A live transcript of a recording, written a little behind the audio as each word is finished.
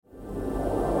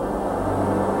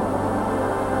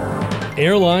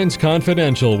Airlines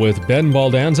Confidential with Ben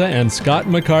Baldanza and Scott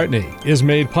McCartney is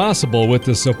made possible with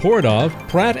the support of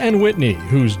Pratt & Whitney,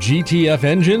 whose GTF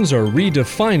engines are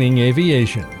redefining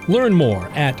aviation. Learn more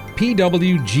at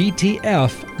pwgtf.com.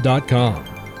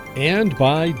 And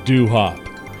by DoHop.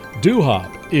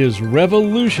 DoHop is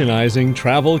revolutionizing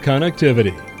travel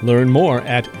connectivity. Learn more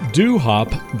at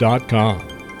dohop.com.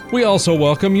 We also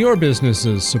welcome your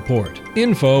business's support.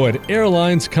 Info at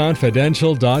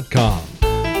airlinesconfidential.com.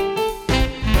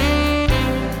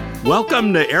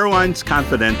 Welcome to Airlines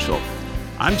Confidential.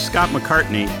 I'm Scott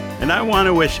McCartney, and I want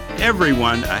to wish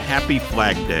everyone a happy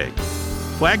Flag Day.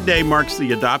 Flag Day marks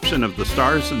the adoption of the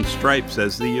Stars and Stripes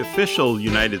as the official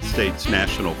United States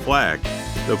national flag,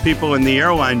 though people in the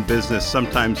airline business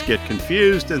sometimes get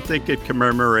confused and think it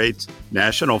commemorates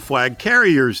National Flag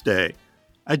Carriers Day.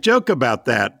 I joke about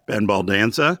that, Ben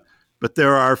Baldanza, but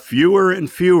there are fewer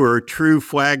and fewer true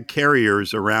flag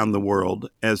carriers around the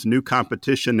world as new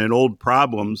competition and old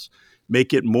problems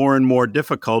make it more and more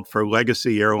difficult for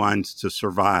legacy airlines to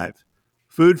survive.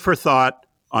 Food for thought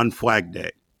on Flag Day.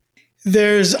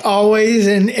 There's always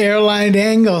an airline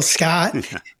angle, Scott.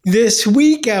 This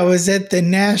week I was at the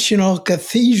National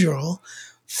Cathedral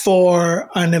for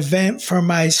an event for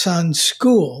my son's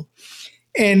school.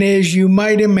 And as you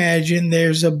might imagine,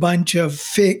 there's a bunch of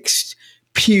fixed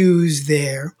pews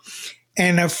there.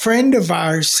 And a friend of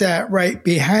ours sat right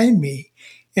behind me.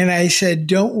 And I said,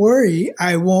 "Don't worry,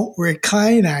 I won't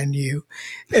recline on you."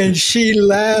 And she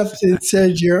laughed and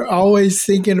said, "You're always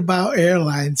thinking about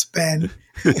airlines, Ben."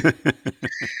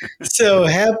 So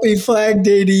happy Flag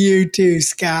Day to you too,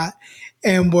 Scott.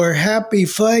 And we're happy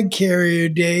Flag Carrier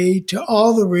Day to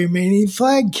all the remaining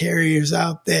flag carriers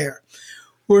out there.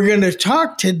 We're going to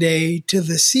talk today to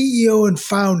the CEO and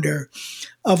founder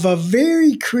of a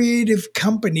very creative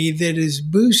company that is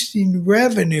boosting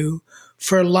revenue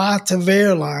for lots of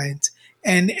airlines,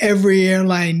 and every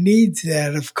airline needs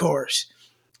that, of course.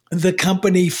 The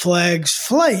company flags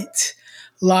flights.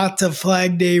 Lots of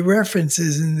Flag Day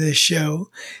references in this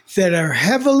show that are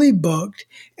heavily booked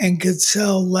and could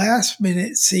sell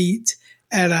last-minute seats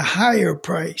at a higher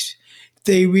price.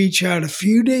 They reach out a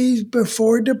few days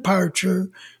before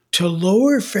departure to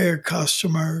lower fare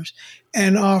customers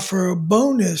and offer a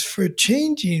bonus for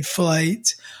changing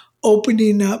flights,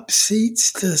 opening up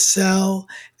seats to sell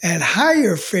at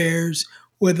higher fares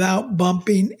without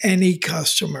bumping any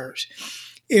customers.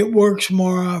 It works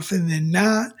more often than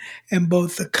not, and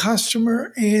both the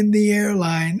customer and the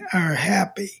airline are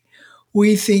happy.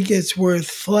 We think it's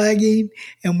worth flagging,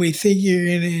 and we think you're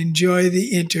going to enjoy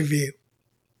the interview.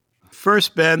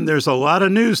 First, Ben, there's a lot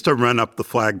of news to run up the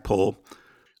flagpole.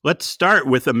 Let's start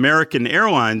with American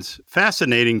Airlines'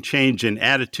 fascinating change in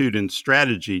attitude and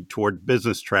strategy toward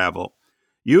business travel.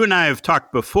 You and I have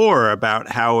talked before about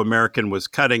how American was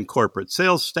cutting corporate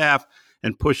sales staff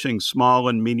and pushing small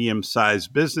and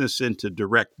medium-sized business into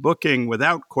direct booking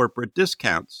without corporate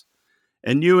discounts.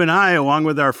 And you and I, along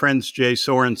with our friends Jay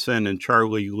Sorensen and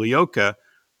Charlie Leoka,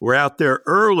 were out there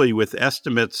early with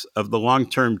estimates of the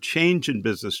long-term change in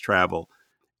business travel,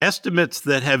 estimates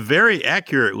that have very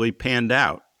accurately panned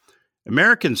out.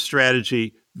 American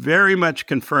strategy very much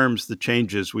confirms the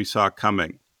changes we saw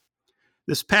coming.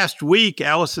 This past week,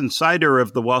 Allison Sider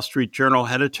of the Wall Street Journal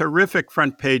had a terrific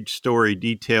front-page story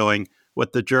detailing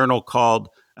what the journal called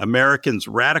American's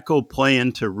radical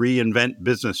plan to reinvent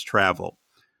business travel.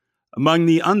 Among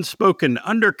the unspoken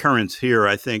undercurrents here,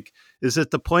 I think, is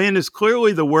that the plan is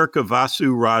clearly the work of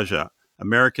Vasu Raja,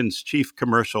 American's chief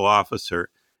commercial officer,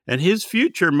 and his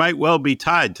future might well be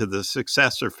tied to the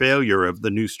success or failure of the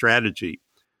new strategy.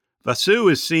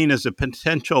 Vasu is seen as a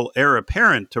potential heir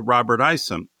apparent to Robert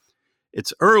Isom.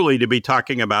 It's early to be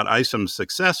talking about Isom's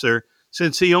successor,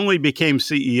 since he only became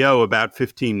CEO about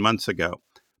 15 months ago.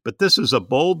 But this is a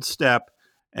bold step,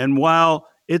 and while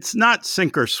it's not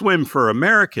sink or swim for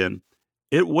American,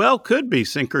 it well could be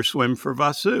sink or swim for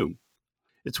Vasu.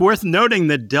 It's worth noting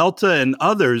that Delta and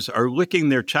others are licking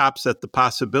their chops at the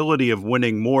possibility of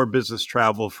winning more business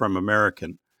travel from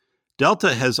American.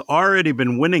 Delta has already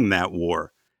been winning that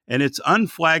war, and its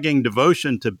unflagging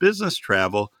devotion to business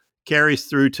travel carries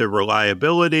through to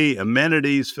reliability,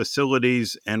 amenities,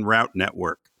 facilities, and route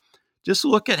network. Just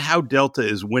look at how Delta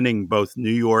is winning both New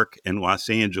York and Los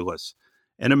Angeles.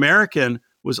 And American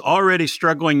was already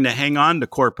struggling to hang on to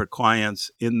corporate clients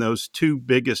in those two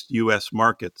biggest U.S.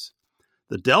 markets.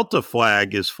 The Delta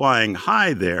flag is flying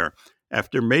high there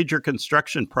after major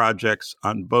construction projects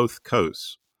on both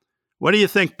coasts. What do you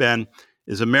think, Ben?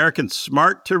 Is American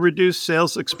smart to reduce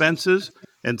sales expenses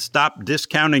and stop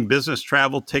discounting business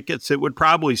travel tickets it would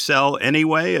probably sell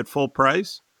anyway at full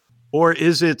price? Or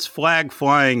is its flag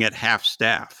flying at half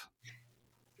staff?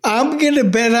 I'm going to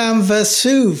bet on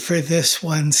Vasu for this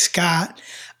one, Scott.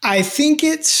 I think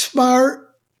it's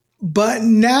smart, but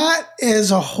not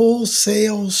as a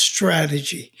wholesale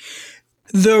strategy.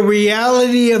 The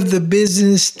reality of the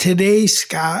business today,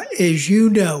 Scott, as you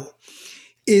know,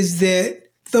 is that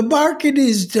the market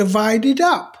is divided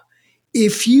up.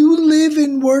 If you live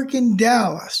and work in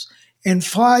Dallas and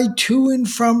fly to and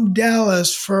from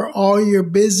Dallas for all your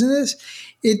business,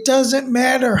 it doesn't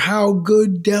matter how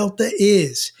good Delta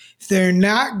is. They're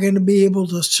not going to be able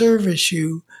to service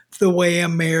you the way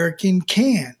American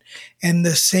can. And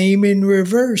the same in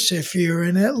reverse if you're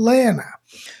in Atlanta.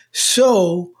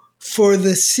 So for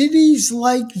the cities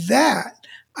like that,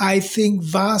 I think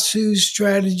Vasu's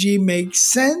strategy makes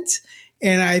sense.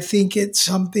 And I think it's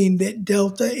something that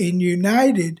Delta and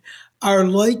United are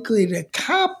likely to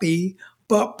copy,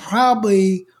 but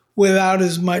probably without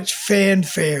as much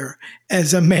fanfare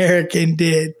as American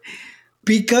did,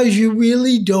 because you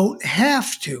really don't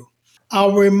have to.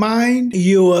 I'll remind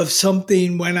you of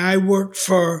something when I worked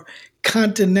for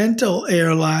Continental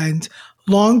Airlines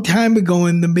long time ago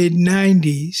in the mid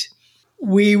 90s.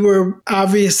 We were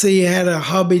obviously had a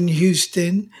hub in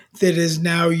Houston that is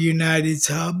now United's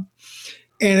hub.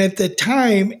 And at the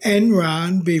time,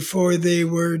 Enron, before they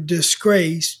were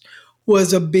disgraced,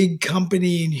 was a big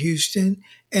company in Houston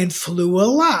and flew a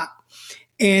lot.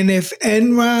 And if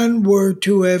Enron were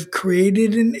to have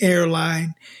created an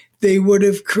airline, they would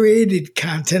have created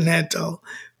Continental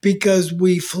because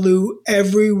we flew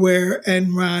everywhere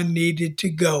Enron needed to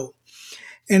go.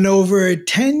 And over a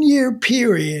 10-year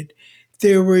period,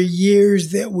 there were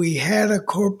years that we had a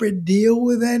corporate deal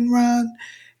with Enron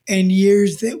and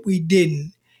years that we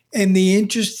didn't. And the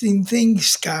interesting thing,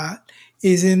 Scott,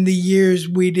 is in the years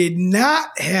we did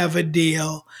not have a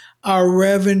deal, our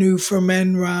revenue from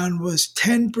Enron was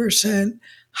 10%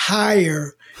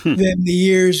 higher than the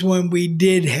years when we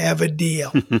did have a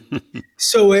deal.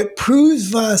 So it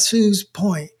proves Vasu's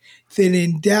point that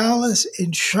in Dallas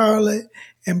and Charlotte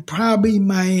and probably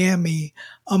Miami,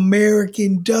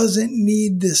 American doesn't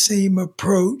need the same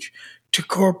approach to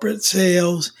corporate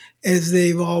sales as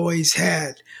they've always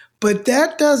had. But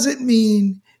that doesn't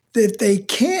mean that they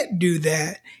can't do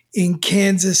that in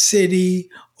Kansas City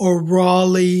or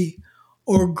Raleigh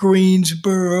or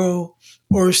Greensboro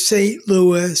or St.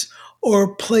 Louis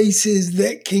or places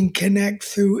that can connect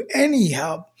through any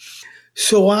hub.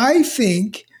 So I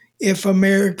think if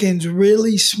Americans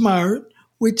really smart,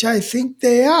 which I think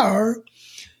they are,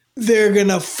 they're going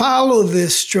to follow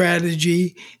this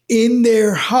strategy in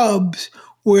their hubs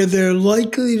where they're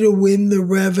likely to win the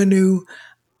revenue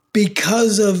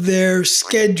because of their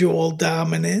schedule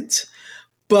dominance,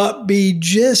 but be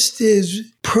just as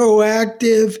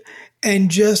proactive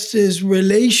and just as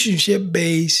relationship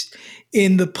based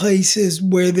in the places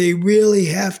where they really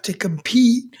have to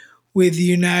compete with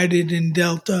United and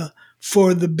Delta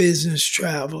for the business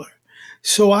traveler.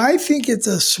 So I think it's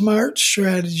a smart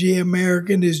strategy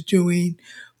American is doing,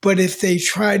 but if they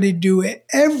try to do it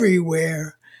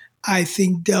everywhere, I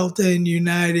think Delta and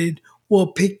United will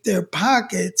pick their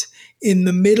pockets in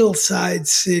the middle-sized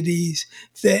cities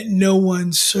that no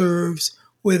one serves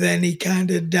with any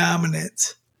kind of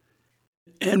dominance.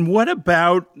 And what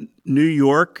about New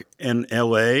York and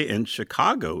LA and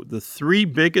Chicago, the three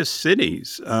biggest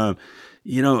cities?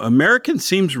 American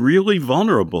seems really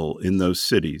vulnerable in those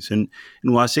cities. And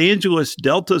in Los Angeles,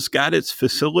 Delta's got its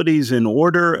facilities in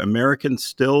order. American's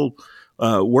still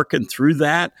working through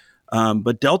that.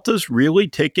 But Delta's really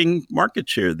taking market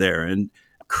share there and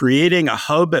creating a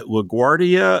hub at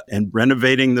LaGuardia and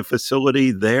renovating the facility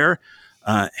there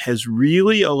has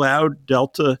really allowed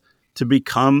Delta to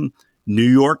become New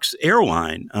York's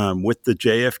airline with the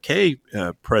JFK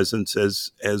presence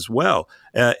as well,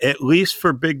 at least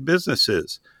for big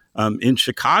businesses. In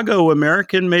Chicago,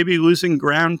 American may be losing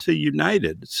ground to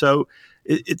United. So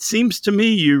it seems to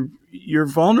me you're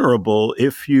vulnerable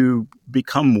if you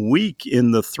become weak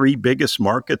in the three biggest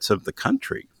markets of the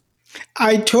country.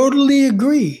 I totally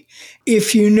agree.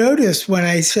 If you notice when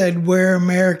I said where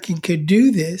American could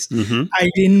do this, I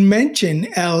didn't mention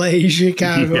LA,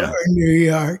 Chicago, or New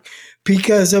York,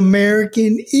 because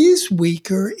American is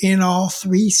weaker in all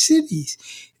three cities.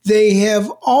 They have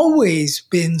always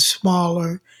been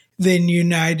smaller than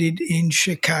United in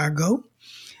Chicago,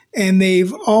 and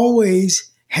they've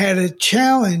always had a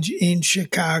challenge in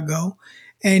Chicago,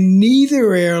 and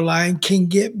neither airline can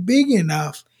get big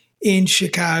enough in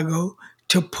Chicago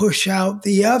to push out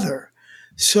the other.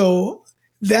 So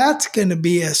that's going to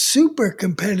be a super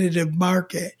competitive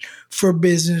market for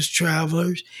business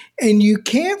travelers. And you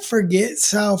can't forget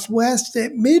Southwest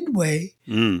at Midway.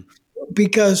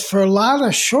 because for a lot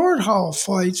of short haul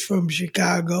flights from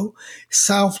Chicago,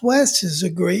 Southwest is a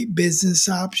great business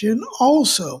option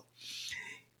also.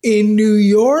 In New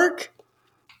York,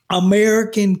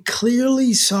 American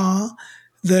clearly saw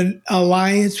the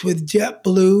alliance with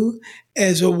JetBlue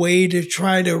as a way to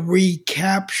try to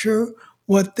recapture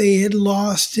what they had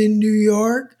lost in New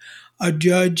York. A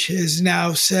judge has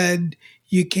now said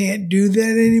you can't do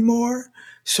that anymore.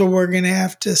 So we're going to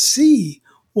have to see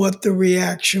what the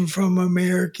reaction from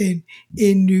American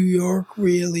in New York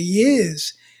really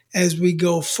is as we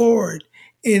go forward.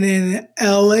 And in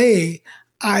LA,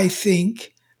 I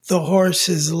think the horse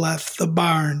has left the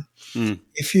barn,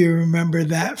 if you remember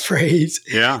that phrase.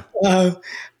 Yeah.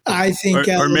 I think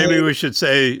or maybe we should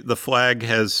say the flag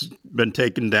has been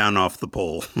taken down off the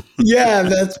pole. Yeah,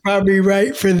 that's probably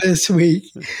right for this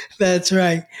week. That's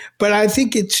right. But I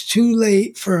think it's too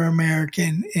late for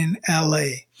American in LA.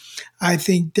 I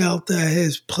think Delta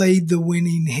has played the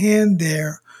winning hand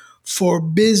there for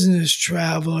business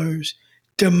travelers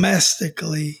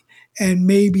domestically and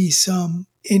maybe some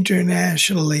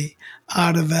internationally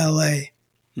out of LA.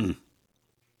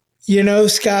 You know,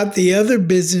 Scott, the other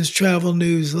business travel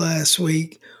news last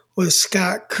week was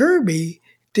Scott Kirby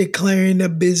declaring a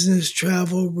business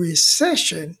travel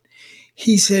recession.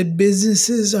 He said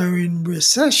businesses are in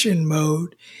recession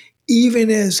mode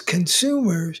even as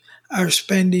consumers are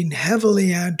spending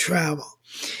heavily on travel.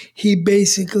 He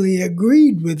basically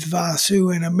agreed with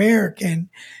Vasu and American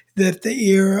that the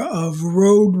era of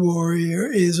road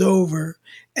warrior is over,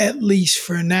 at least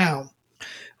for now.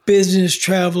 Business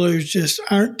travelers just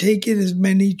aren't taking as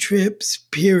many trips,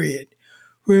 period.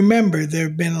 Remember, there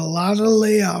have been a lot of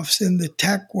layoffs in the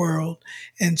tech world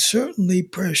and certainly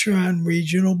pressure on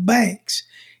regional banks.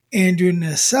 Andrew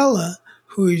Nacella,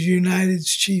 who is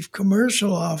United's chief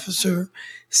commercial officer,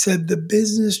 said the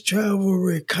business travel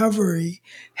recovery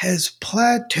has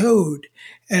plateaued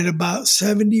at about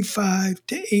 75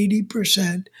 to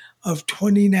 80% of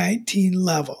 2019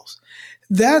 levels.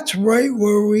 That's right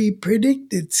where we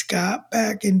predicted, Scott,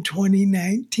 back in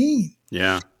 2019.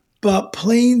 Yeah. But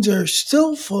planes are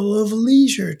still full of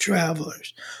leisure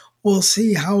travelers. We'll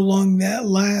see how long that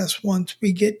lasts once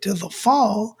we get to the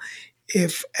fall.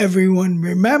 If everyone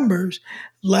remembers,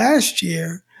 last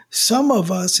year, some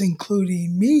of us,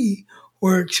 including me,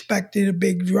 were expecting a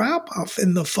big drop-off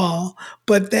in the fall,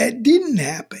 but that didn't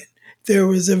happen. There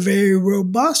was a very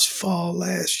robust fall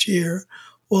last year.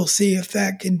 We'll see if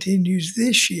that continues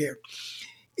this year.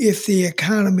 If the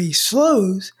economy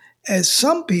slows, as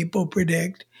some people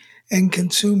predict, and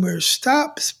consumers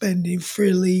stop spending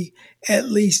freely, at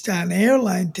least on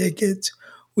airline tickets,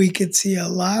 we could see a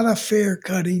lot of fare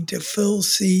cutting to fill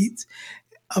seats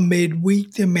amid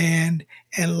weak demand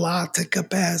and lots of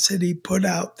capacity put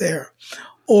out there.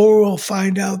 Or we'll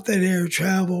find out that air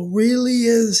travel really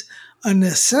is a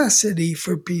necessity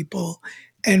for people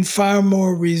and far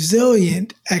more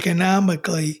resilient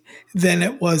economically than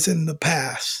it was in the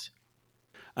past.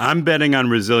 I'm betting on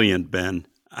resilient, Ben.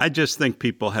 I just think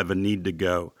people have a need to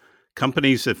go.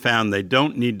 Companies have found they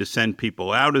don't need to send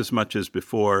people out as much as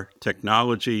before.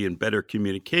 Technology and better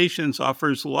communications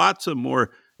offers lots of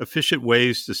more efficient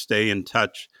ways to stay in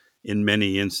touch in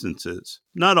many instances.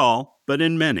 Not all, but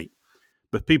in many.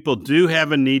 But people do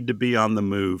have a need to be on the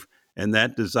move, and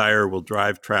that desire will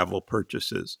drive travel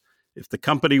purchases. If the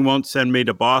company won't send me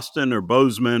to Boston or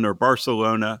Bozeman or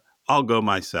Barcelona, I'll go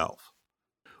myself.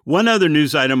 One other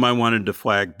news item I wanted to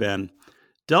flag, Ben.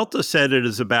 Delta said it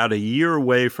is about a year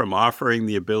away from offering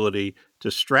the ability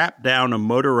to strap down a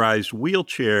motorized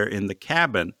wheelchair in the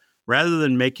cabin rather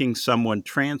than making someone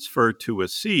transfer to a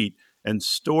seat and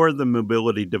store the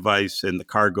mobility device in the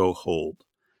cargo hold.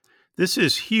 This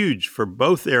is huge for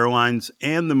both airlines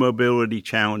and the mobility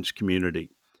challenge community.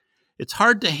 It's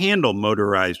hard to handle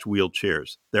motorized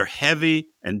wheelchairs. They're heavy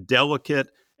and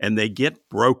delicate, and they get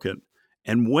broken.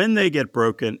 And when they get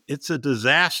broken, it's a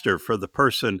disaster for the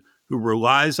person who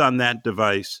relies on that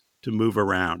device to move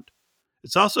around.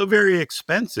 It's also very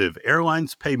expensive.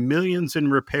 Airlines pay millions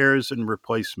in repairs and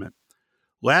replacement.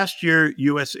 Last year,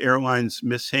 U.S. airlines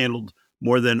mishandled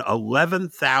more than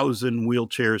 11,000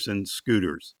 wheelchairs and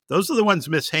scooters. Those are the ones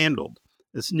mishandled.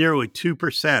 It's nearly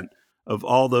 2% of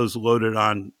all those loaded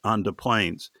onto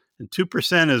planes. And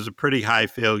 2% is a pretty high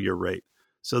failure rate.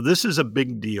 So this is a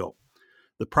big deal.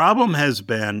 The problem has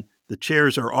been the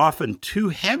chairs are often too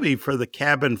heavy for the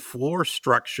cabin floor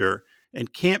structure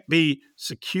and can't be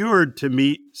secured to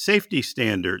meet safety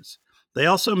standards. They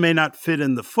also may not fit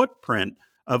in the footprint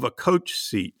of a coach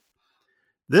seat.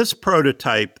 This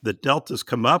prototype that Delta's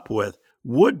come up with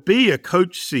would be a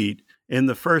coach seat in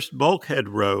the first bulkhead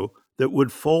row that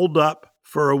would fold up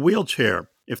for a wheelchair.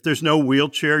 If there's no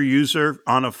wheelchair user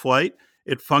on a flight,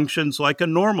 it functions like a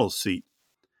normal seat.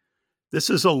 This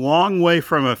is a long way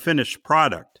from a finished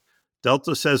product.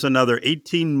 Delta says another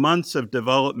 18 months of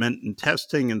development and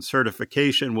testing and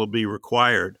certification will be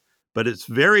required, but it's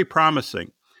very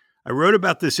promising. I wrote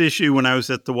about this issue when I was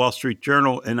at the Wall Street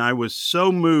Journal, and I was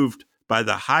so moved by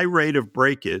the high rate of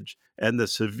breakage and the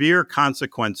severe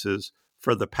consequences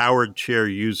for the powered chair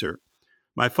user.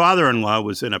 My father-in-law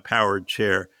was in a powered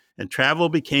chair, and travel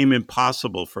became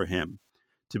impossible for him.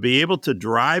 To be able to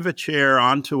drive a chair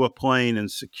onto a plane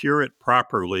and secure it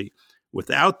properly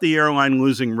without the airline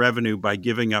losing revenue by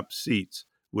giving up seats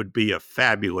would be a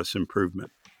fabulous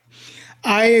improvement.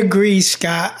 I agree,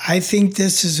 Scott. I think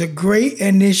this is a great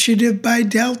initiative by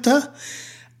Delta.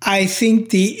 I think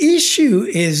the issue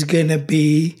is going to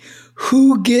be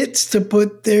who gets to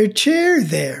put their chair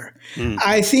there.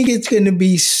 I think it's going to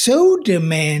be so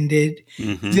demanded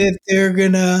that they're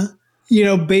going to,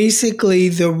 basically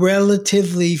the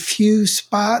relatively few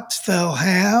spots they'll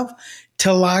have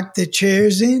to lock the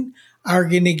chairs in are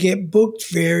going to get booked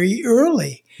very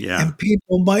early. Yeah. And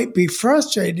people might be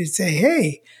frustrated and say,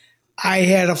 hey, I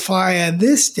had to fly on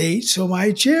this date so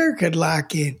my chair could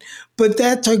lock in. But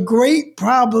that's a great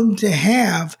problem to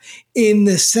have in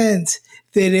the sense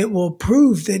that it will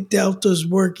prove that Delta's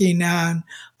working on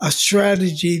a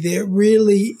strategy that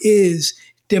really is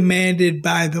demanded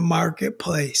by the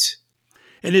marketplace.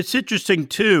 And it's interesting,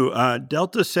 too.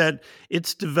 Delta said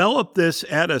it's developed this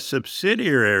at a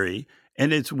subsidiary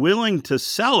and it's willing to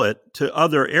sell it to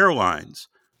other airlines.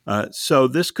 So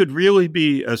this could really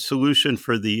be a solution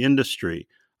for the industry.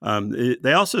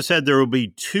 They also said there will be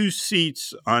 2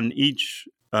 seats on each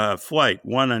flight,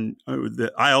 one on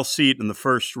the aisle seat in the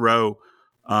first row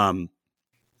on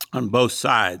both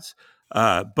sides.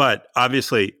 But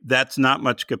obviously, that's not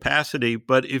much capacity.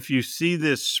 But if you see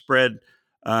this spread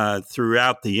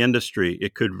throughout the industry,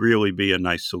 it could really be a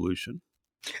nice solution.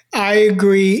 I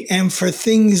agree. And for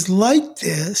things like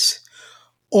this,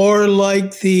 or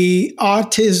like the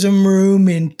autism room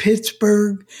in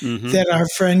Pittsburgh that our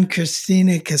friend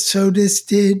Christina Casotis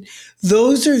did,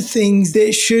 those are things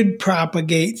that should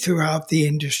propagate throughout the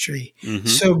industry.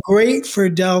 So great for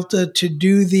Delta to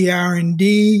do the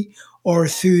R&D or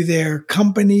through their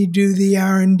company do the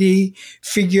R&D,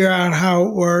 figure out how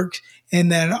it works,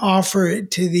 and then offer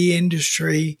it to the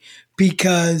industry,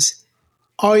 because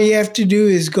all you have to do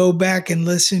is go back and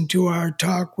listen to our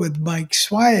talk with Mike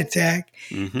Swiatek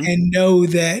and know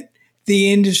that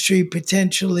the industry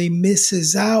potentially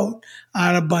misses out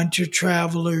on a bunch of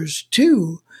travelers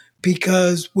too,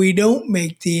 because we don't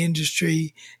make the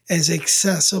industry as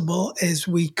accessible as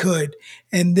we could.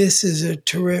 And this is a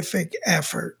terrific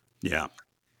effort. Yeah.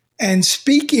 And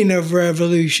speaking of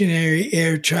revolutionary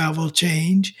air travel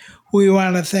change, we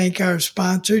want to thank our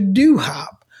sponsor,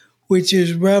 DoHop, which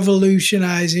is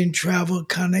revolutionizing travel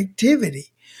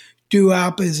connectivity.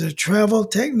 DoHop is a travel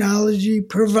technology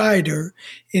provider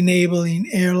enabling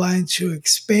airlines to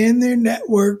expand their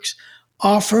networks,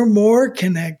 offer more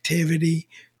connectivity,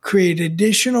 create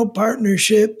additional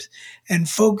partnerships, and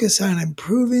focus on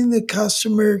improving the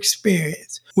customer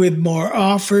experience with more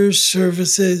offers,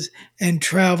 services, and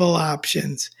travel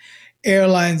options.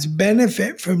 Airlines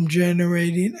benefit from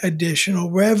generating additional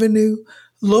revenue,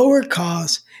 lower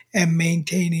costs, and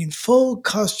maintaining full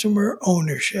customer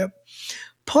ownership.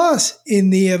 Plus,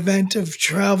 in the event of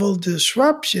travel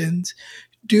disruptions,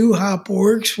 DoHop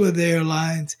works with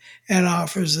airlines and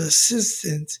offers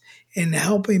assistance in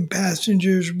helping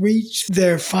passengers reach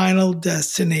their final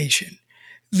destination.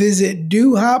 Visit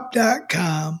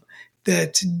dohop.com.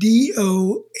 That's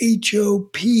DOHOP.com.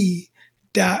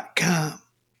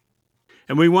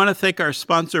 And we want to thank our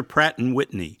sponsor, Pratt &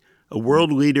 Whitney, a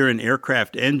world leader in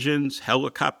aircraft engines,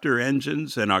 helicopter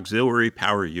engines, and auxiliary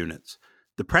power units.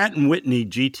 The Pratt & Whitney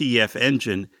GTF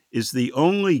engine is the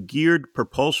only geared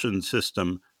propulsion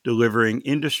system delivering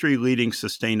industry-leading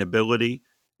sustainability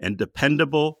and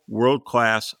dependable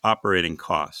world-class operating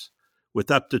costs. With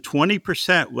up to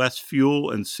 20% less fuel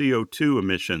and CO2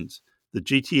 emissions, the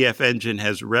GTF engine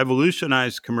has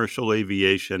revolutionized commercial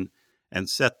aviation and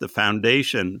set the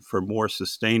foundation for more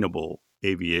sustainable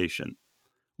aviation.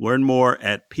 Learn more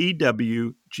at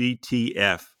pwgtf.com.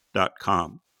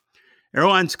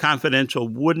 Airlines Confidential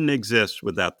wouldn't exist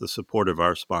without the support of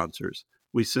our sponsors.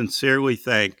 We sincerely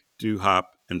thank DoHop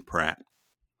and Pratt.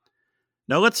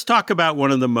 Now let's talk about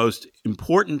one of the most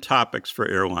important topics for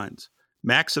airlines,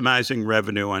 maximizing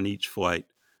revenue on each flight.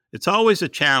 It's always a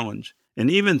challenge,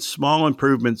 and even small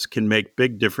improvements can make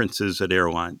big differences at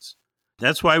airlines.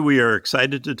 That's why we are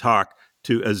excited to talk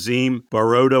to Azim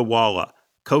Barodawala,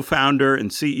 co-founder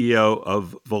and CEO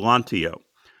of Volantio.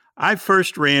 I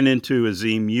first ran into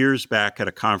Azim years back at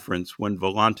a conference when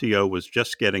Volantio was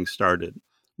just getting started.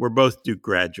 We're both Duke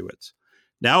graduates.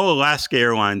 Now Alaska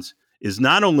Airlines is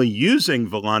not only using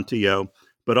Volantio,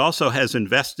 but also has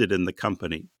invested in the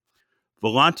company.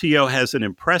 Volantio has an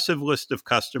impressive list of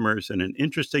customers and an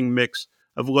interesting mix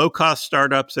of low-cost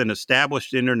startups and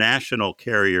established international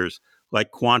carriers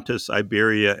like Qantas,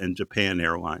 Iberia, and Japan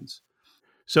Airlines.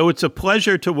 So it's a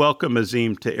pleasure to welcome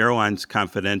Azim to Airlines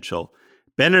Confidential.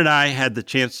 Ben and I had the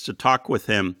chance to talk with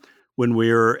him when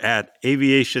we were at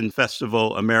Aviation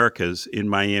Festival Americas in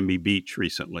Miami Beach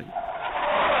recently.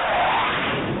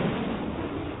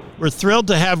 We're thrilled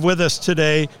to have with us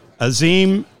today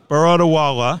Azim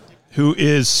Barodawala, who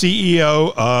is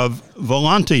CEO of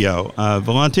Volantio.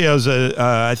 Volantio is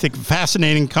I think, a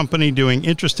fascinating company doing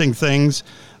interesting things,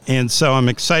 and so I'm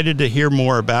excited to hear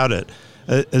more about it.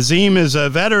 Azim is a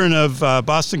veteran of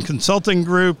Boston Consulting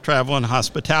Group, travel and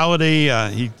hospitality.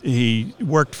 He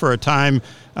worked for a time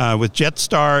with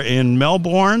Jetstar in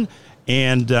Melbourne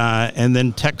and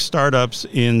then tech startups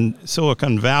in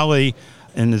Silicon Valley,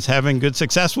 and is having good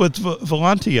success with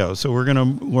Volantio. So we're going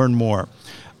to learn more.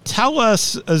 Tell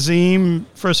us, Azim,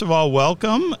 first of all,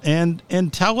 welcome, and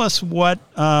tell us what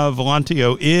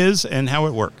Volantio is and how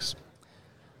it works.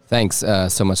 Thanks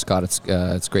so much, Scott.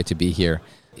 It's great to be here.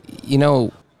 You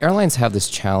know, airlines have this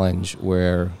challenge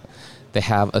where they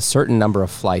have a certain number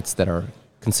of flights that are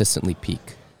consistently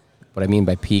peak. What I mean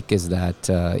by peak is that,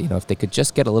 if they could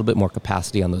just get a little bit more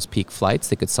capacity on those peak flights,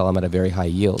 they could sell them at a very high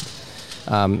yield.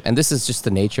 And this is just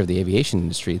the nature of the aviation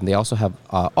industry. And they also have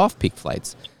off-peak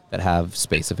flights that have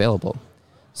space available.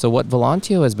 So what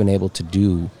Volantio has been able to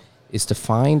do is to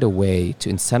find a way to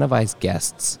incentivize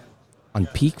guests on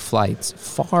peak flights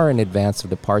far in advance of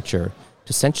departure to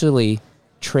essentially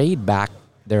trade back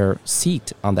their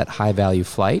seat on that high-value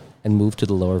flight and move to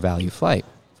the lower-value flight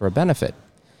for a benefit.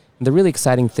 And the really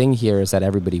exciting thing here is that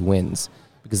everybody wins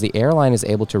because the airline is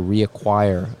able to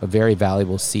reacquire a very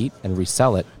valuable seat and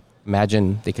resell it.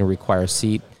 Imagine they can reacquire a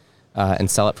seat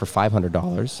and sell it for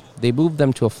 $500. They move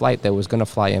them to a flight that was going to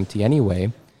fly empty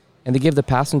anyway, and they give the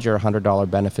passenger a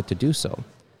 $100 benefit to do so.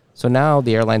 So now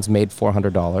the airline's made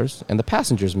 $400 and the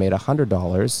passengers made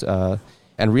 $100.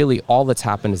 And really all that's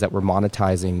happened is that we're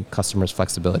monetizing customers'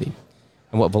 flexibility.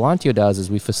 And what Volantio does is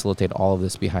we facilitate all of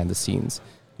this behind the scenes.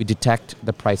 We detect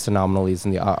the price anomalies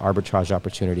and the arbitrage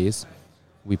opportunities.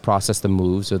 We process the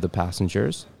moves of the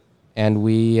passengers, and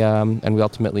we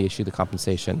ultimately issue the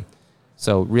compensation.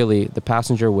 So really, the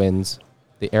passenger wins,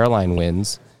 the airline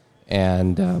wins,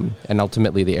 and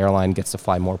ultimately the airline gets to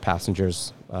fly more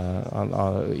passengers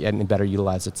and better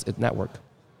utilize its network.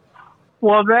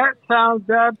 Well, that sounds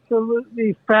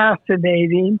absolutely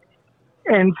fascinating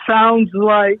and sounds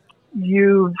like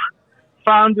you've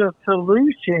found a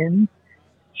solution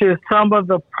to some of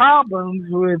the problems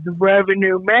with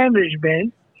revenue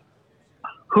management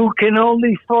who can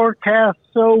only forecast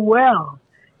so well.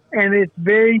 And it's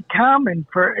very common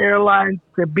for airlines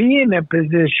to be in a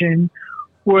position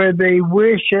where they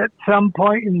wish at some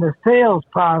point in the sales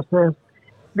process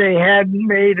they hadn't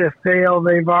made a sale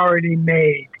they've already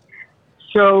made.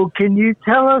 So can you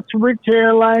tell us which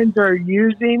airlines are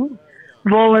using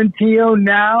Volantio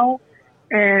now,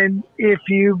 and if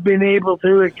you've been able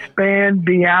to expand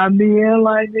beyond the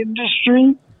airline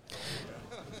industry?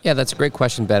 Yeah, that's a great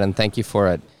question, Ben, and thank you for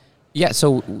it. Yeah,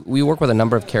 so we work with a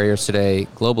number of carriers today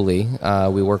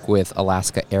globally. We work with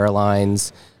Alaska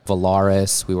Airlines,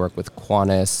 Volaris, we work with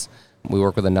Qantas, we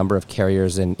work with a number of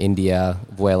carriers in India,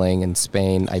 Vueling in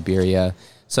Spain, Iberia.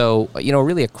 So,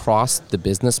 really across the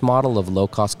business model of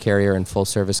low-cost carrier and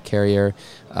full-service carrier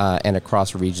and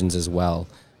across regions as well.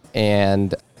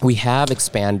 And we have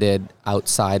expanded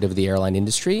outside of the airline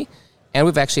industry, and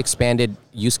we've actually expanded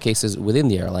use cases within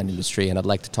the airline industry, and I'd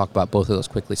like to talk about both of those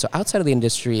quickly. So outside of the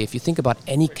industry, if you think about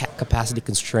any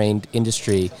capacity-constrained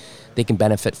industry, they can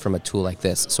benefit from a tool like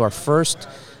this. So our first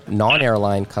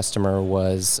non-airline customer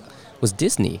was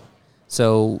Disney.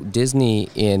 So Disney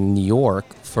in New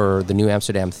York for the New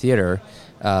Amsterdam Theater,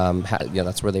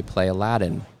 that's where they play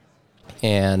Aladdin.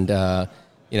 And,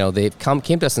 they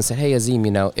came to us and said, hey, Azim,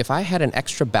 if I had an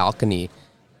extra balcony,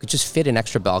 could just fit an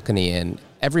extra balcony in,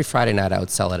 every Friday night I would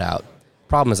sell it out.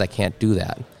 Problem is I can't do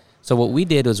that. So what we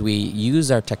did was we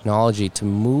used our technology to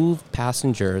move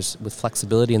passengers with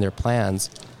flexibility in their plans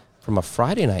from a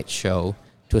Friday night show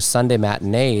to a Sunday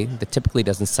matinee that typically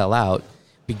doesn't sell out.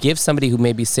 We give somebody who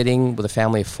may be sitting with a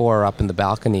family of four up in the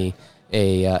balcony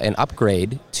an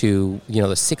upgrade to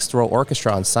the sixth row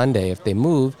orchestra on Sunday if they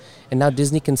move, and now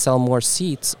Disney can sell more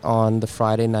seats on the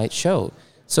Friday night show.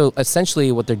 So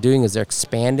essentially what they're doing is they're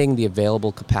expanding the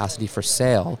available capacity for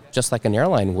sale, just like an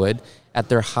airline would, at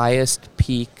their highest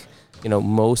peak,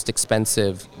 most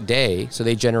expensive day, so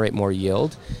they generate more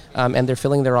yield, and they're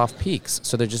filling their off peaks,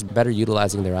 so they're just better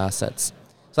utilizing their assets.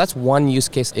 So that's one use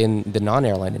case in the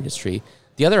non-airline industry.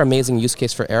 The other amazing use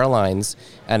case for airlines,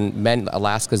 and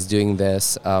Alaska's doing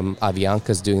this,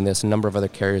 Avianca's doing this, a number of other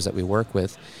carriers that we work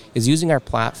with, is using our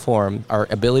platform, our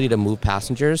ability to move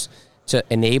passengers to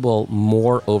enable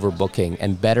more overbooking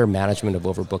and better management of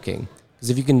overbooking. Because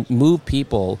if you can move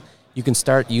people, you can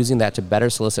start using that to better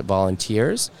solicit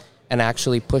volunteers and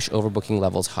actually push overbooking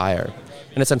levels higher.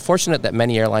 And it's unfortunate that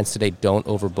many airlines today don't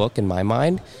overbook, in my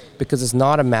mind, because it's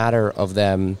not a matter of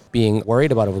them being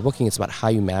worried about overbooking, it's about how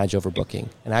you manage overbooking.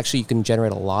 And actually you can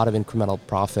generate a lot of incremental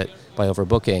profit by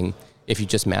overbooking if you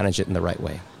just manage it in the right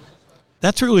way.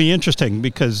 That's really interesting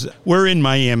because we're in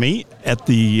Miami at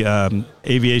the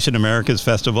Aviation Americas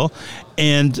Festival,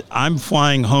 and I'm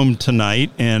flying home tonight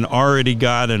and already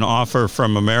got an offer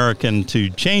from American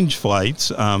to change flights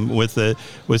with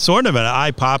sort of an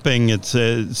eye-popping. It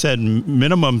said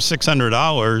minimum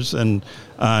 $600,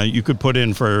 and you could put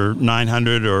in for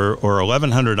 $900 or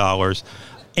 $1,100.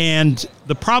 And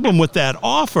the problem with that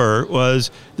offer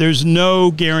was there's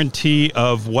no guarantee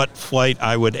of what flight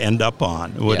I would end up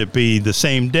on. Would it be the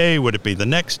same day? Would it be the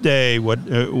next day?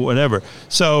 Whatever.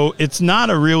 So it's not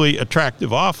a really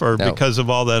attractive offer because of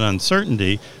all that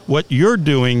uncertainty. What you're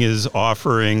doing is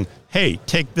offering, hey,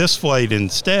 take this flight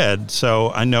instead,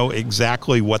 so I know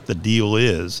exactly what the deal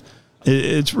is.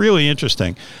 It's really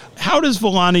interesting. How does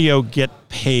Volantio get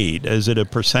paid? Is it a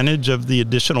percentage of the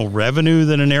additional revenue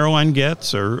that an airline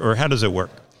gets, or how does it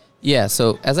work? Yeah,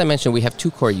 so as I mentioned, we have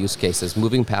two core use cases: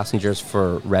 moving passengers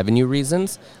for revenue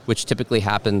reasons, which typically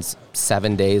happens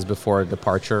 7 days before a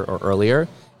departure or earlier.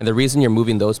 And the reason you're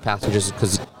moving those passengers is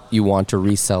because you want to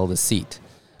resell the seat.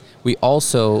 We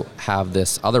also have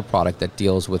this other product that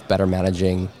deals with better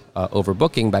managing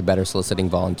overbooking by better soliciting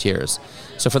volunteers.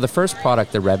 So for the first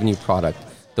product, the revenue product,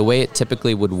 the way it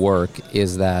typically would work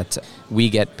is that we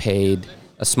get paid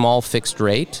a small fixed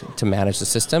rate to manage the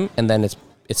system, and then it's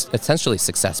essentially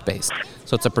success-based.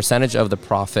 So it's a percentage of the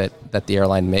profit that the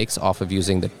airline makes off of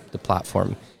using the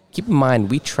platform. Keep in mind,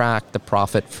 we track the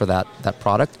profit for that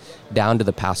product down to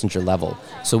the passenger level.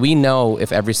 So we know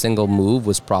if every single move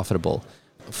was profitable.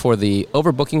 For the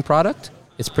overbooking product,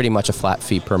 it's pretty much a flat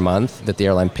fee per month that the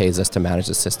airline pays us to manage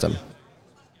the system.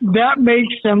 That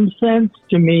makes some sense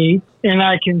to me, and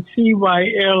I can see why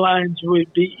airlines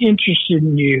would be interested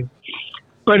in you.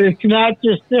 But it's not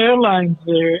just airlines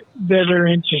that are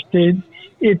interested,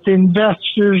 it's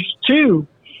investors too.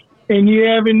 And you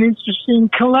have an interesting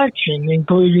collection,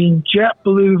 including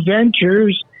JetBlue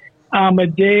Ventures,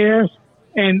 Amadeus,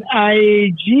 and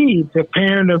IAG, the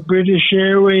parent of British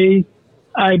Airways,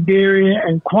 Iberia,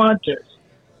 and Qantas.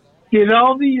 Did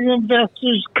all these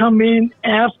investors come in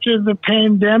after the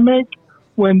pandemic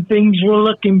when things were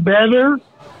looking better,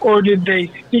 or did they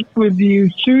stick with you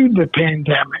through the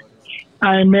pandemic?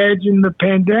 I imagine the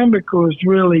pandemic was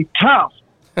really tough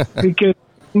because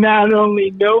not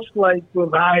only no flights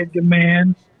with high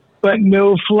demand, but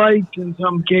no flights in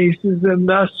some cases and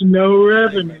thus no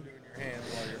revenue.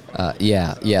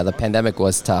 Yeah, the pandemic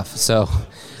was tough. So,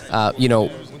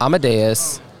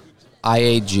 Amadeus,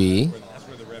 IAG,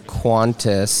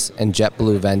 Qantas, and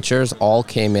JetBlue Ventures all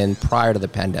came in prior to the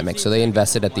pandemic, so they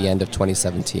invested at the end of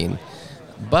 2017.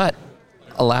 But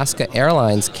Alaska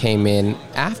Airlines came in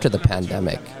after the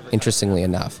pandemic, interestingly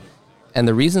enough. And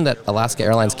the reason that Alaska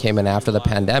Airlines came in after the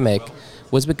pandemic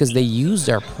was because they used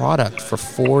our product for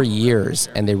 4 years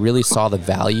and they really saw the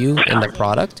value in the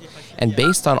product. And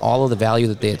based on all of the value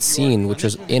that they had seen, which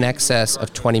was in excess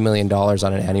of $20 million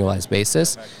on an annualized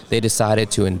basis, they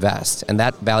decided to invest. And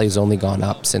that value's only gone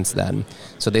up since then.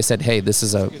 So they said, hey, this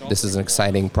is an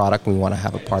exciting product and we want to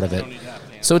have a part of it.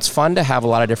 So it's fun to have a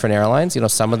lot of different airlines.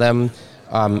 Some of them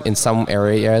in some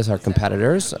areas are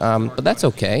competitors, but that's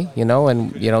okay,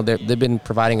 and they've been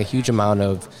providing a huge amount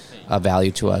of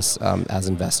value to us as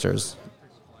investors.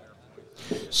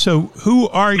 So who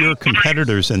are your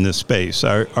competitors in this space?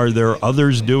 Are there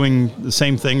others doing the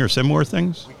same thing or similar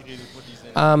things?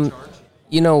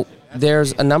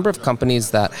 There's a number of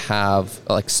companies that have,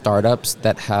 like startups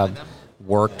that have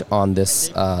worked on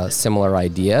this similar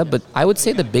idea, but I would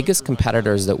say the biggest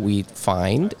competitors that we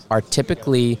find are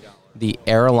typically the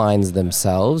airlines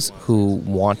themselves who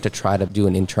want to try to do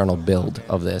an internal build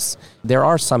of this. There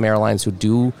are some airlines who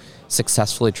do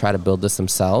successfully try to build this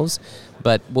themselves,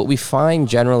 but what we find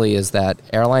generally is that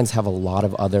airlines have a lot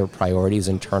of other priorities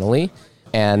internally,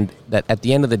 and that at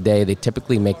the end of the day, they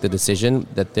typically make the decision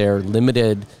that they're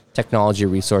limited technology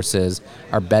resources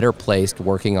are better placed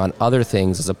working on other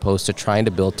things as opposed to trying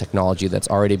to build technology that's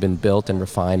already been built and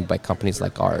refined by companies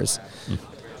like ours.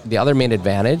 The other main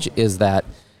advantage is that,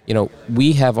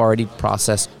 we have already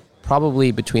processed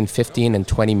probably between 15 and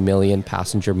 20 million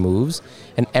passenger moves,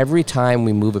 and every time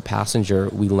we move a passenger,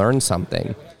 we learn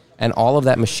something. And all of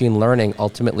that machine learning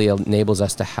ultimately enables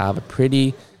us to have a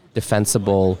pretty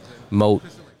defensible moat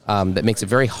that makes it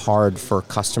very hard for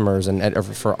customers and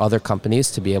for other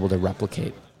companies to be able to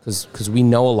replicate. Because we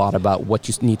know a lot about what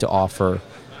you need to offer,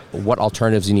 what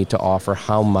alternatives you need to offer,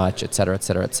 how much, et cetera,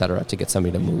 to get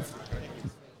somebody to move.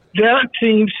 That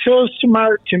seems so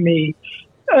smart to me.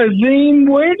 Azim,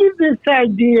 where did this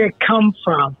idea come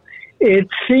from? It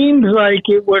seems like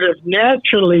it would have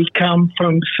naturally come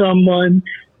from someone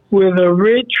with a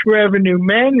rich revenue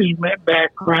management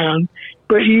background,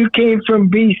 but you came from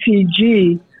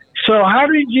BCG. So how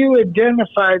did you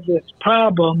identify this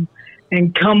problem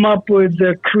and come up with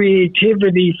the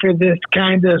creativity for this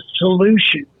kind of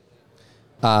solution?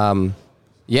 When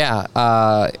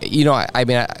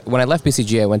I left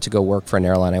BCG, I went to go work for an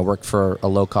airline. I worked for a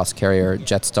low-cost carrier,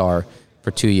 Jetstar,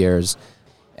 for 2 years.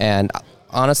 And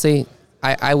honestly,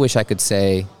 I wish I could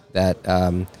say that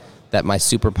that my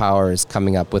superpower is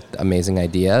coming up with amazing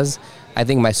ideas. I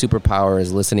think my superpower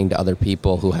is listening to other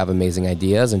people who have amazing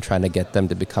ideas and trying to get them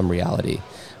to become reality.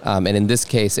 And in this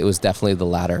case, it was definitely the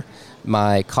latter.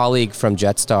 My colleague from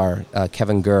Jetstar,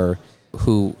 Kevin Gurr,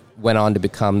 who went on to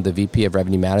become the VP of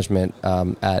Revenue Management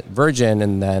at Virgin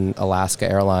and then Alaska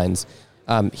Airlines,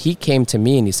 he came to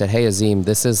me and he said, "Hey, Azim,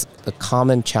 this is a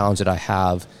common challenge that I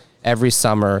have every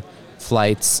summer,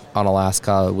 flights on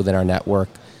Alaska within our network.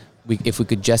 If we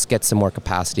could just get some more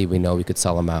capacity, we know we could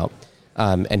sell them out."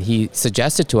 And he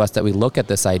suggested to us that we look at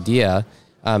this idea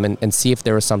and see if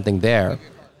there was something there.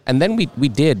 And then we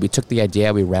did. We took the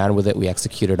idea, we ran with it, we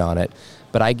executed on it.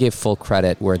 But I give full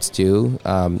credit where it's due.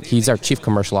 He's our chief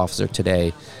commercial officer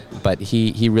today, but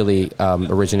he really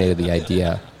originated the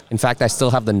idea. In fact, I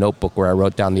still have the notebook where I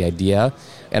wrote down the idea,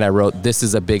 and I wrote, "This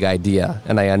is a big idea,"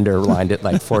 and I underlined it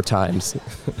like 4 times.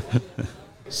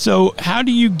 So how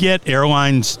do you get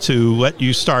airlines to let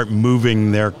you start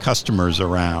moving their customers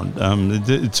around?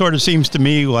 It sort of seems to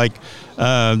me like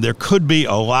there could be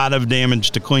a lot of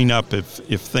damage to clean up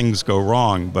if things go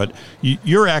wrong, but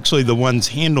you're actually the ones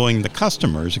handling the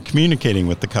customers and communicating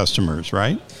with the customers,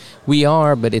 right? We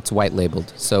are, but it's white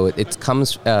labeled. So it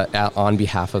comes on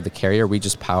behalf of the carrier. We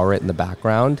just power it in the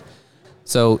background.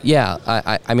 So yeah,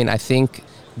 I think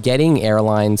getting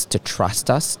airlines to trust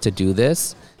us to do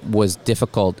this was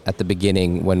difficult at the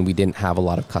beginning when we didn't have a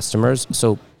lot of customers.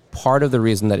 So part of the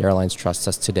reason that airlines trust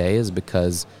us today is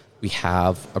because we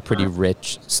have a pretty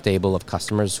rich stable of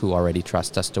customers who already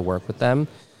trust us to work with them.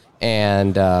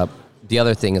 And the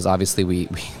other thing is obviously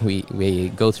we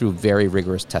go through very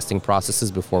rigorous testing processes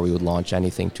before we would launch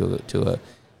anything to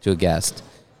a guest.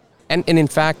 And in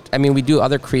fact, we do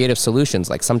other creative solutions.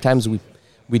 Like sometimes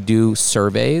we do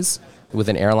surveys with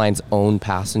an airline's own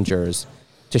passengers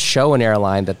to show an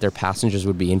airline that their passengers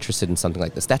would be interested in something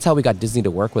like this. That's how we got Disney to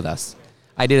work with us.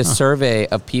 I did a survey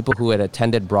of people who had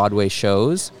attended Broadway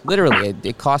shows. Literally,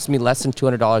 it cost me less than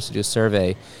 $200 to do a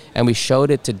survey. And we showed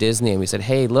it to Disney and we said,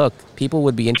 "Hey, look, people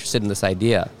would be interested in this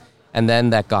idea." And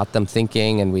then that got them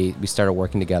thinking and we started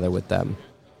working together with them.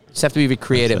 You just have to be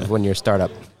creative when you're a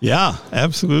startup. Yeah,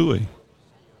 absolutely.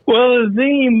 Well,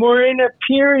 Azim, we're in a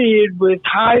period with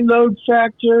high load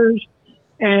factors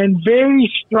and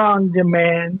very strong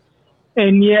demand,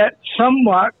 and yet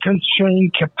somewhat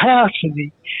constrained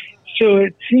capacity. So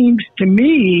it seems to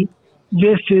me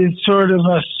this is sort of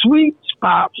a sweet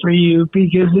spot for you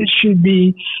because it should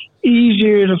be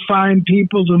easier to find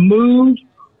people to move,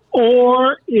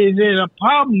 or is it a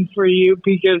problem for you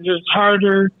because it's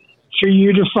harder for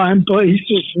you to find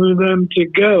places for them to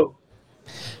go?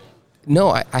 No,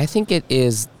 I think it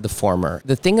is the former.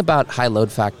 The thing about high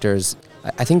load factors,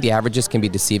 I think the averages can be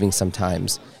deceiving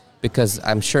sometimes because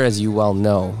I'm sure, as you well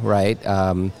know, right?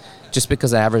 Just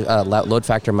because an average load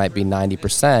factor might be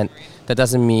 90%, that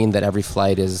doesn't mean that every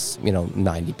flight is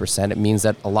 90%. It means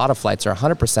that a lot of flights are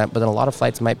 100%, but then a lot of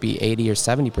flights might be 80 or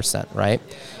 70%, right?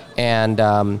 And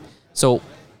so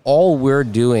all we're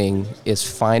doing is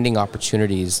finding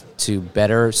opportunities to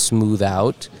better smooth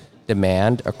out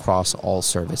demand across all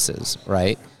services,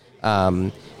 right?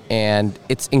 And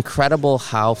it's incredible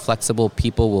how flexible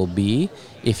people will be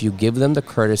if you give them the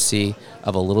courtesy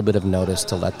of a little bit of notice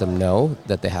to let them know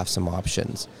that they have some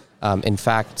options. In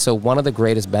fact, so one of the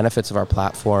greatest benefits of our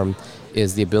platform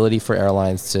is the ability for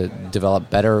airlines to develop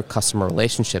better customer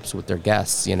relationships with their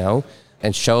guests,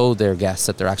 and show their guests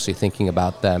that they're actually thinking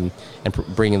about them and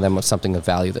bringing them with something of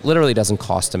value that literally doesn't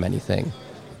cost them anything.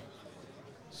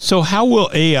 So how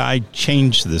will AI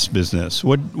change this business?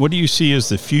 What do you see as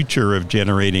the future of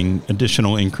generating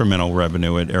additional incremental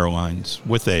revenue at airlines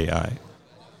with AI?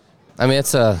 I mean,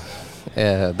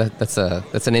 that's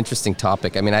an interesting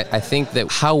topic. I mean, I think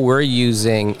that how we're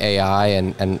using AI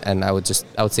and I would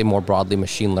say more broadly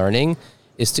machine learning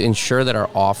is to ensure that our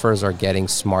offers are getting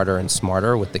smarter and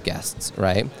smarter with the guests,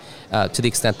 right? To the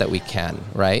extent that we can,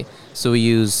 right? So we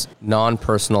use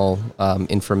non-personal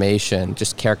information,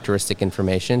 just characteristic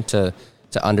information to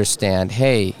understand,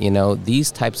 hey,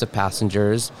 these types of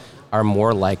passengers are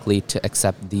more likely to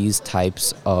accept these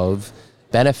types of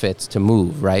benefits to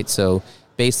move, right? So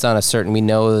based on we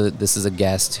know that this is a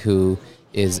guest who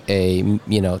is a,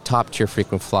 top tier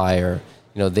frequent flyer.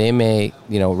 They may,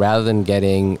 rather than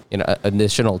getting,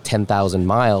 additional 10,000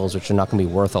 miles, which are not going to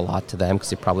be worth a lot to them because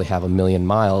they probably have 1 million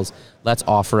miles, let's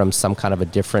offer them some kind of a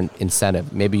different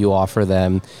incentive. Maybe you offer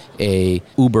them a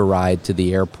Uber ride to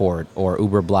the airport or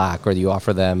Uber Black, or you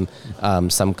offer them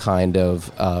some kind of,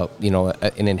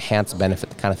 an enhanced benefit,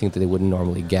 the kind of thing that they wouldn't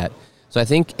normally get. So I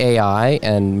think AI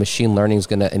and machine learning is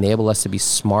going to enable us to be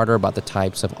smarter about the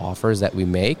types of offers that we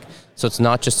make. So it's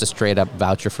not just a straight up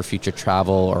voucher for future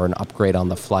travel or an upgrade on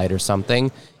the flight or something.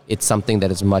 It's something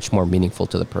that is much more meaningful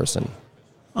to the person,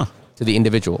 to the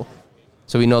individual.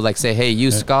 So we know, like, say, hey, you,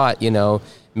 Scott,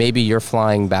 maybe you're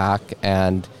flying back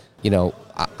and,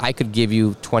 I could give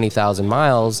you 20,000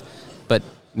 miles, but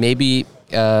maybe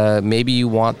you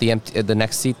want the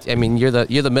next seat. I mean, you're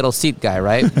the middle seat guy,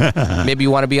 right? Maybe you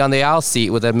want to be on the aisle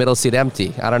seat with the middle seat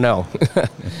empty. I don't know.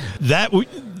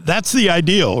 That's the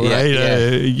ideal,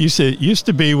 right? Used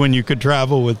to be when you could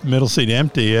travel with middle seat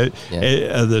empty.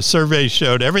 The surveys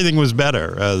showed everything was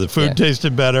better. The food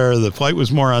tasted better. The flight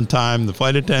was more on time. The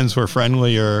flight attendants were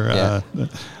friendlier.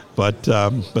 But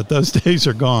those days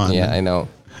are gone. Yeah, I know.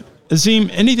 Azim,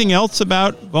 anything else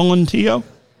about Volantio?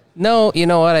 No, you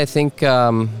know what? I think,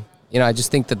 I just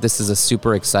think that this is a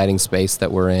super exciting space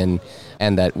that we're in,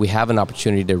 and that we have an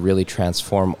opportunity to really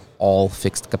transform all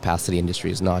fixed capacity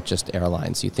industries, not just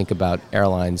airlines. You think about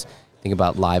airlines, think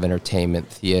about live entertainment,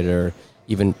 theater,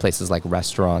 even places like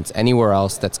restaurants, anywhere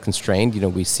else that's constrained.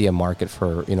 We see a market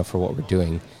for what we're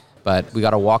doing. But we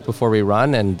got to walk before we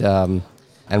run, and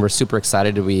we're super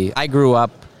excited I grew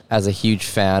up as a huge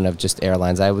fan of just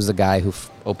airlines. I was the guy who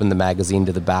opened the magazine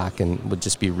to the back and would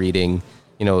just be reading,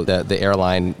 the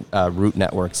airline route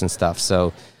networks and stuff.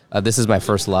 So this is my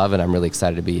first love, and I'm really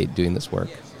excited to be doing this work.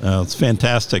 Oh, it's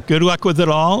fantastic. Good luck with it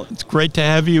all. It's great to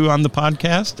have you on the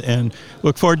podcast, and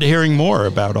look forward to hearing more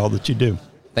about all that you do.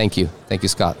 Thank you. Thank you,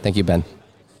 Scott. Thank you, Ben.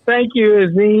 Thank you,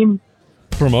 Azim.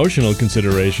 Promotional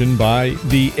consideration by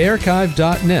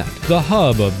thearchive.net, the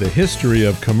hub of the history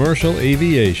of commercial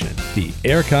aviation.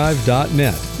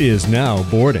 Thearchive.net is now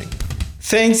boarding.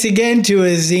 Thanks again to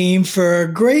Azim for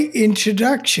a great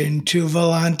introduction to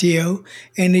Volantio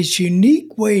and its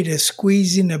unique way to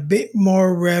squeezing a bit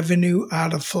more revenue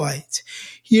out of flights.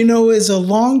 As a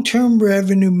long-term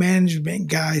revenue management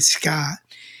guy, Scott,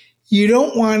 you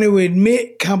don't want to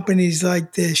admit companies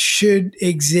like this should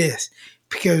exist,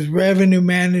 because revenue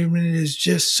management is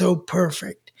just so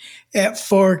perfect at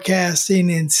forecasting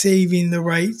and saving the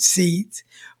right seats.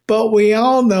 But we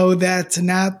all know that's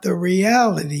not the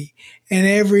reality, and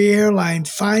every airline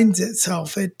finds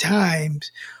itself at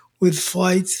times with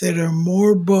flights that are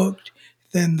more booked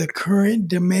than the current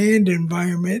demand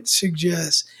environment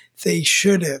suggests they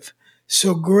should have.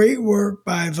 So great work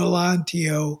by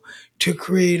Volantio to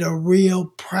create a real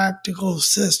practical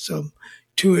system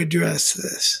to address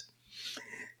this.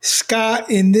 Scott,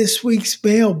 in this week's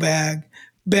mailbag,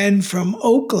 Ben from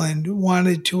Oakland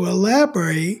wanted to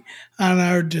elaborate on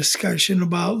our discussion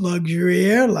about luxury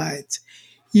airlines.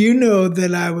 You know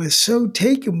that I was so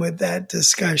taken with that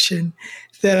discussion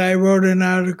that I wrote an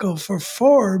article for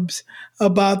Forbes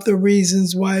about the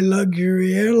reasons why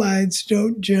luxury airlines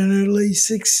don't generally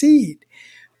succeed.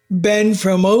 Ben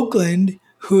from Oakland,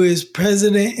 who is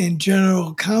president and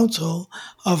general counsel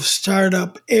of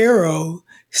startup Aero,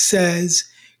 says,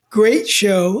 "Great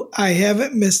show. I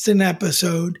haven't missed an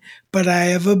episode, but I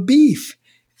have a beef.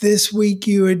 This week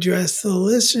you addressed the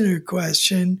listener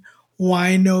question,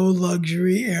 why no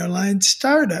luxury airline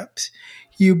startups?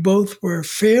 You both were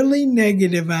fairly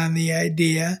negative on the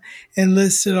idea and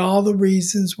listed all the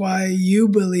reasons why you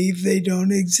believe they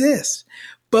don't exist.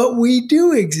 But we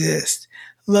do exist.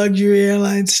 Luxury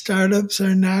airline startups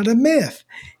are not a myth.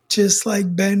 Just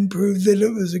like Ben proved that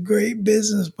it was a great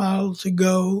business model to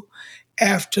go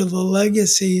after the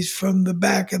legacies from the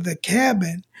back of the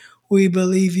cabin, We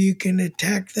believe you can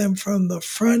attack them from the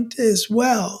front as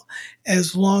well,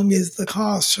 as long as the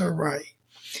costs are right.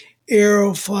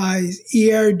 Aero flies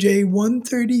ERJ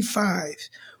 135s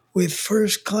with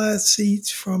first class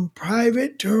seats from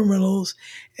private terminals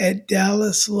at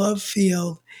Dallas Love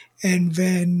Field and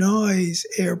Van Nuys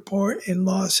Airport in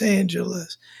Los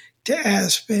Angeles to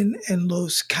Aspen and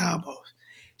Los Cabos.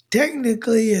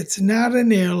 Technically, it's not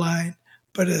an airline,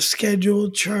 but a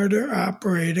scheduled charter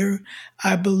operator.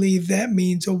 I believe that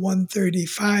means a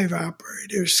 135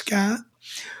 operator, Scott.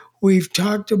 We've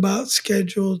talked about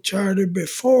scheduled charter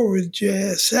before with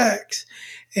JSX,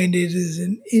 and it is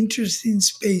an interesting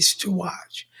space to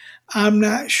watch. I'm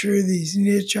not sure these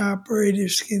niche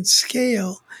operators can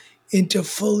scale into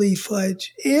fully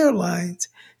fledged airlines,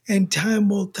 and time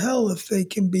will tell if they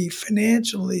can be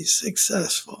financially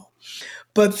successful.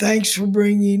 But thanks for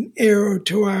bringing Aero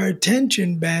to our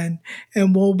attention, Ben,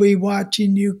 and we'll be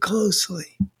watching you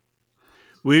closely.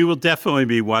 We will definitely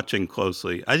be watching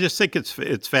closely. I just think it's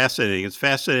fascinating. It's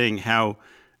fascinating how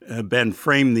Ben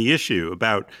framed the issue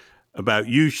about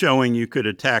you showing you could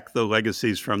attack the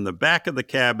legacies from the back of the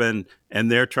cabin, and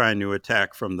they're trying to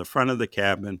attack from the front of the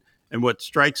cabin. And what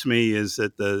strikes me is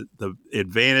that the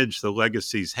advantage the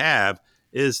legacies have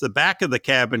is the back of the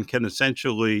cabin can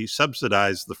essentially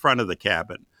subsidize the front of the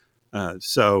cabin.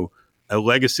 So a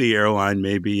legacy airline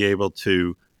may be able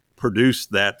to produce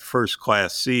that first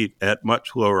class seat at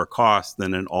much lower cost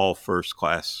than an all first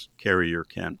class carrier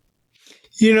can.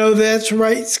 You know, that's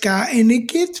right, Scott. And it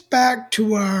gets back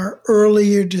to our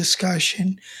earlier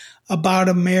discussion about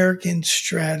American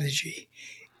strategy.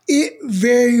 It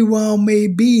very well may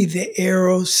be that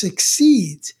Aero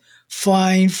succeeds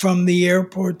flying from the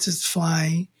airports it's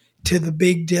flying to the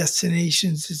big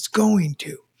destinations it's going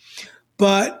to.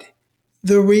 But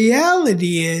the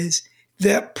reality is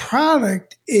that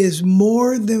product is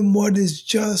more than what is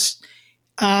just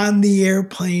on the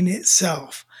airplane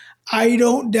itself. I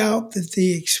don't doubt that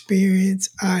the experience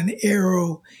on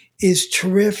Aero is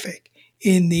terrific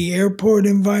in the airport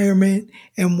environment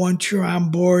and once you're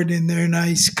on board in their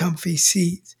nice, comfy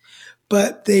seats.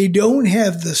 But they don't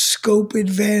have the scope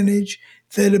advantage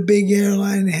that a big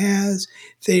airline has.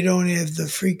 They don't have the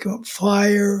frequent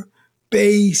flyer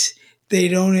base. They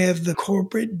don't have the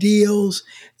corporate deals.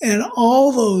 And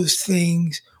all those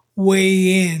things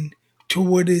weigh in to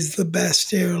what is the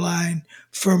best airline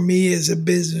for me as a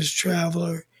business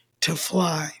traveler to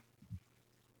fly.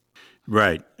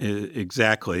 Right,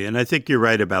 exactly. And I think you're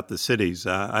right about the cities.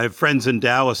 I have friends in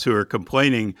Dallas who are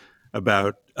complaining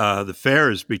about the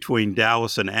fares between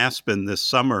Dallas and Aspen this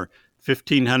summer,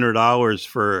 $1,500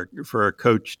 for a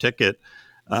coach ticket.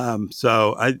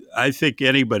 So I think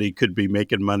anybody could be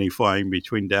making money flying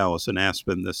between Dallas and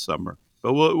Aspen this summer.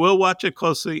 But we'll watch it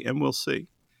closely and we'll see.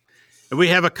 And we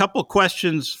have a couple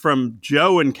questions from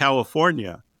Joe in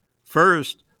California.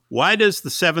 First, why does the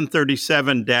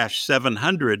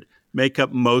 737-700 make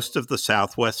up most of the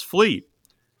Southwest fleet?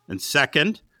 And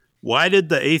second, why did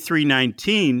the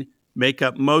A319 make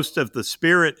up most of the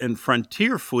Spirit and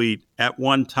Frontier fleet at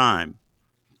one time?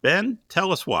 Ben,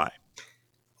 tell us why.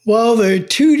 Well, there are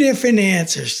two different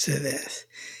answers to this.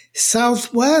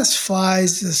 Southwest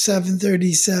flies the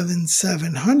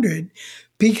 737-700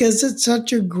 because it's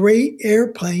such a great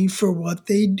airplane for what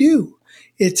they do.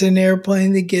 It's an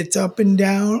airplane that gets up and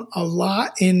down a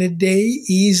lot in a day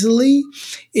easily.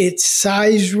 It's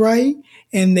sized right,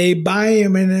 and they buy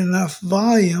them in enough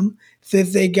volume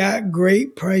that they got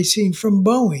great pricing from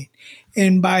Boeing.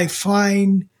 And by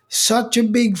flying such a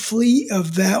big fleet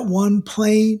of that one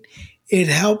plane, it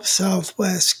helps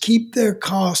Southwest keep their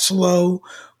costs low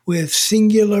with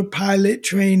singular pilot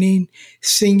training,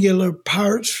 singular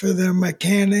parts for their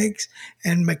mechanics,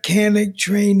 and mechanic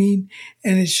training.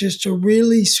 And it's just a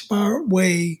really smart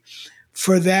way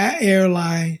for that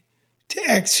airline to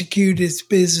execute its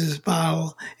business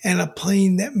model and a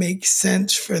plane that makes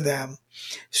sense for them.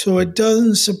 So it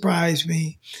doesn't surprise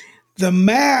me. The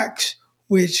MAX,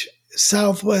 which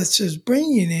Southwest is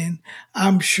bringing in,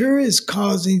 I'm sure is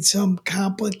causing some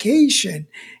complication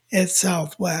at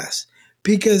Southwest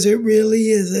because it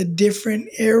really is a different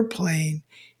airplane,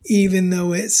 even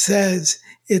though it says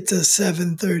it's a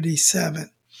 737.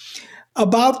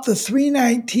 About the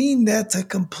 319, that's a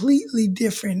completely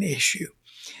different issue.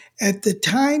 At the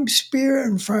time, Spirit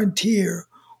and Frontier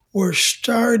were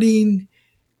starting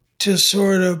to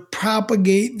sort of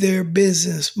propagate their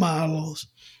business models,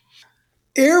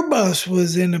 Airbus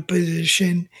was in a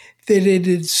position that it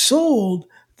had sold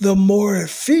the more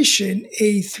efficient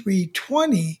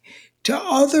A320 to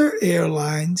other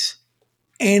airlines,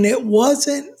 and it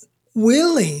wasn't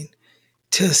willing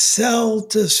to sell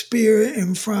to Spirit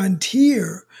and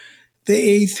Frontier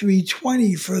the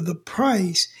A320 for the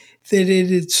price that it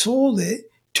had sold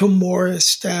it to more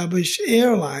established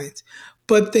airlines.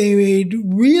 But they made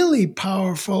really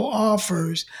powerful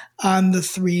offers on the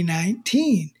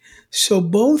 319. So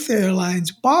both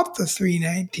airlines bought the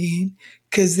 319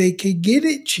 because they could get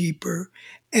it cheaper.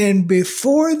 And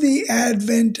before the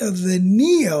advent of the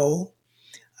Neo,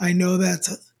 I know that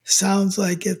sounds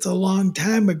like it's a long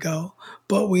time ago,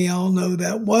 but we all know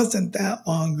that wasn't that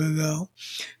long ago.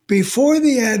 Before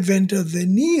the advent of the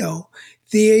Neo,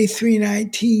 the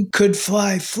A319 could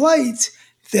fly flights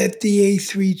that the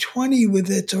A320 with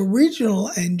its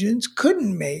original engines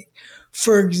couldn't make.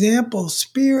 For example,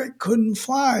 Spirit couldn't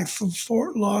fly from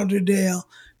Fort Lauderdale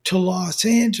to Los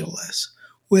Angeles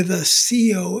with a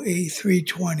CO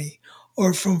A320,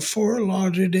 or from Fort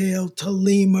Lauderdale to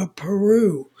Lima,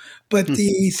 Peru. But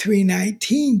the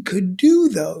A319 could do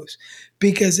those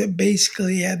because it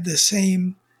basically had the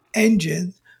same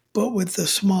engine, but with the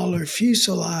smaller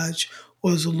fuselage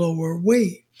was lower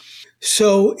weight.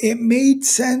 So it made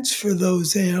sense for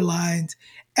those airlines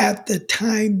at the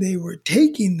time they were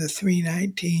taking the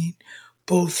 319,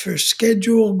 both for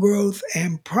schedule growth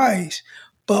and price.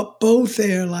 But both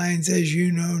airlines, as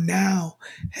you know now,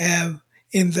 have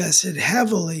invested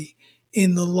heavily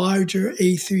in the larger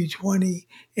A320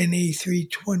 and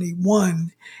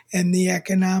A321, and the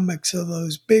economics of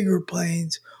those bigger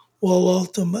planes will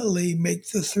ultimately make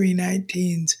the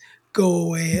 319s go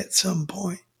away at some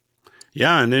point.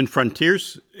 Yeah, and in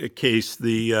Frontier's case,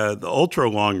 the ultra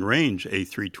long range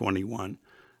A321,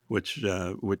 which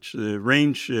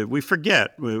range we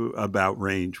forget about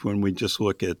range when we just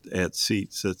look at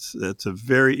seats. That's a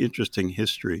very interesting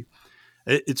history.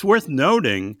 It's worth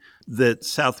noting that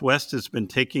Southwest has been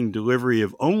taking delivery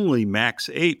of only MAX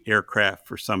 8 aircraft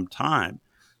for some time.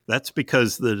 That's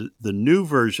because the new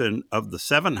version of the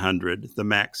 700, the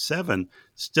MAX 7,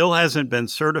 still hasn't been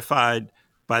certified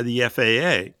by the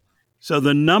FAA. So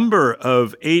the number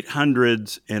of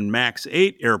 800s and MAX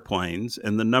 8 airplanes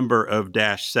and the number of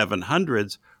Dash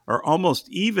 700s are almost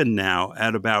even now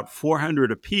at about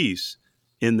 400 apiece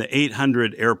in the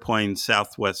 800 airplane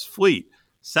Southwest fleet.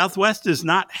 Southwest is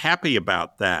not happy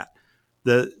about that.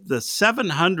 The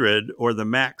 700 or the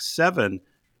MAX 7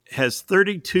 has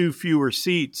 32 fewer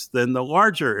seats than the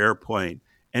larger airplane.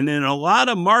 And in a lot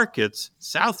of markets,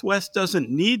 Southwest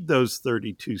doesn't need those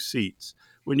 32 seats.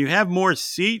 When you have more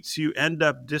seats, you end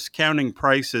up discounting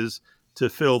prices to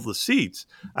fill the seats.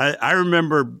 I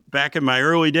remember back in my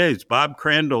early days, Bob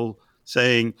Crandall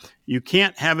saying, you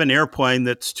can't have an airplane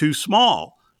that's too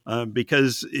small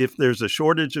because if there's a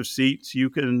shortage of seats, you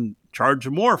can charge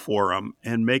more for them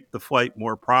and make the flight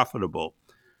more profitable.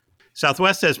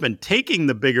 Southwest has been taking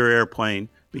the bigger airplane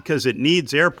because it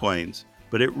needs airplanes,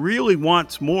 but it really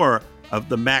wants more of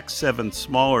the MAX 7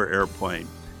 smaller airplane.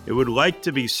 It would like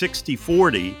to be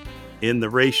 60-40 in the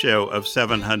ratio of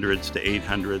 700s to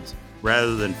 800s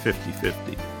rather than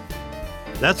 50-50.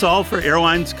 That's all for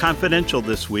Airlines Confidential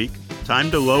this week.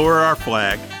 Time to lower our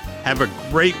flag. Have a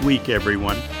great week,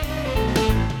 everyone.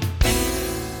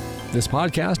 This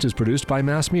podcast is produced by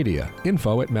Mass Media.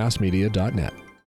 Info@massmedia.net.